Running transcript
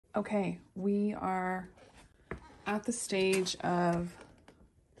Okay, we are at the stage of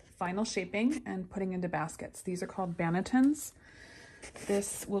final shaping and putting into baskets. These are called bannetons.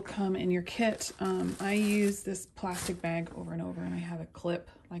 This will come in your kit. I use this plastic bag over and over, and I have a clip,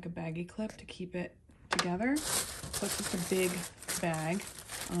 like a baggy clip, to keep it together. So it's just a big bag.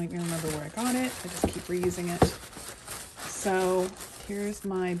 I don't even remember where I got it. I just keep reusing it. So here's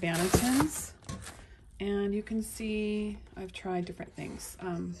my bannetons. And you can see I've tried different things.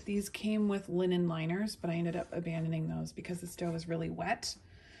 These came with linen liners, but I ended up abandoning those because the stove is really wet.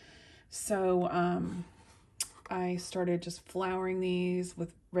 So I started just flouring these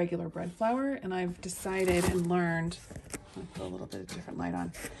with regular bread flour, and I've decided and learned, I'll put a little bit of different light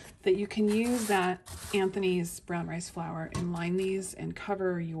on, that you can use that Anthony's brown rice flour and line these and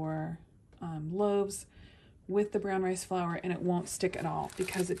cover your loaves with the brown rice flour, and it won't stick at all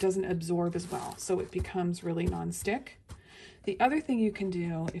because it doesn't absorb as well. So it becomes really non-stick. The other thing you can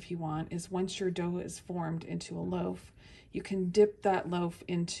do if you want is once your dough is formed into a loaf, you can dip that loaf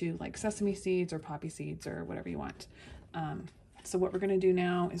into like sesame seeds or poppy seeds or whatever you want. So what we're going to do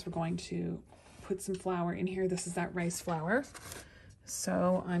now is we're going to put some flour in here. This is that rice flour.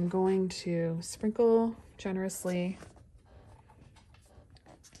 So I'm going to sprinkle generously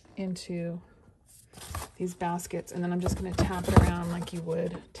into these baskets, and then I'm just going to tap it around like you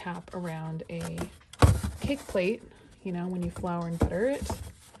would tap around a cake plate, you know, when you flour and butter it,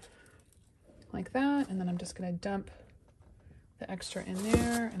 like that. And then I'm just going to dump the extra in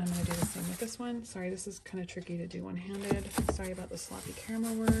there, and I'm going to do the same with this one. Sorry, this is kind of tricky to do one-handed. Sorry about the sloppy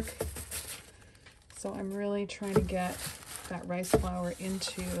camera work. So I'm really trying to get that rice flour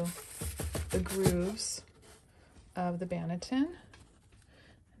into the grooves of the banneton,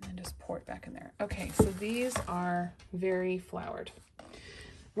 and just pour it back in there. Okay, so these are very floured.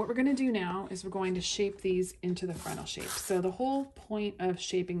 What we're going to do now is we're going to shape these into the frontal shape. So the whole point of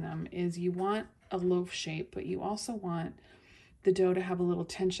shaping them is you want a loaf shape, but you also want the dough to have a little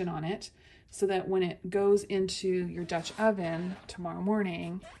tension on it so that when it goes into your Dutch oven tomorrow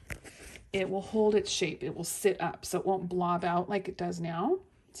morning, it will hold its shape. It will sit up, so it won't blob out like it does now.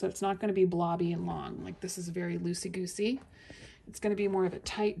 So it's not going to be blobby and long. Like this is very loosey-goosey. It's going to be more of a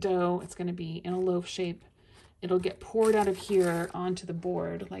tight dough. It's going to be in a loaf shape. It'll get poured out of here onto the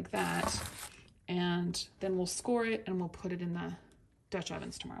board like that. And then we'll score it and we'll put it in the Dutch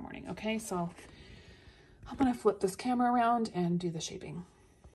ovens tomorrow morning. Okay, so I'm going to flip this camera around and do the shaping.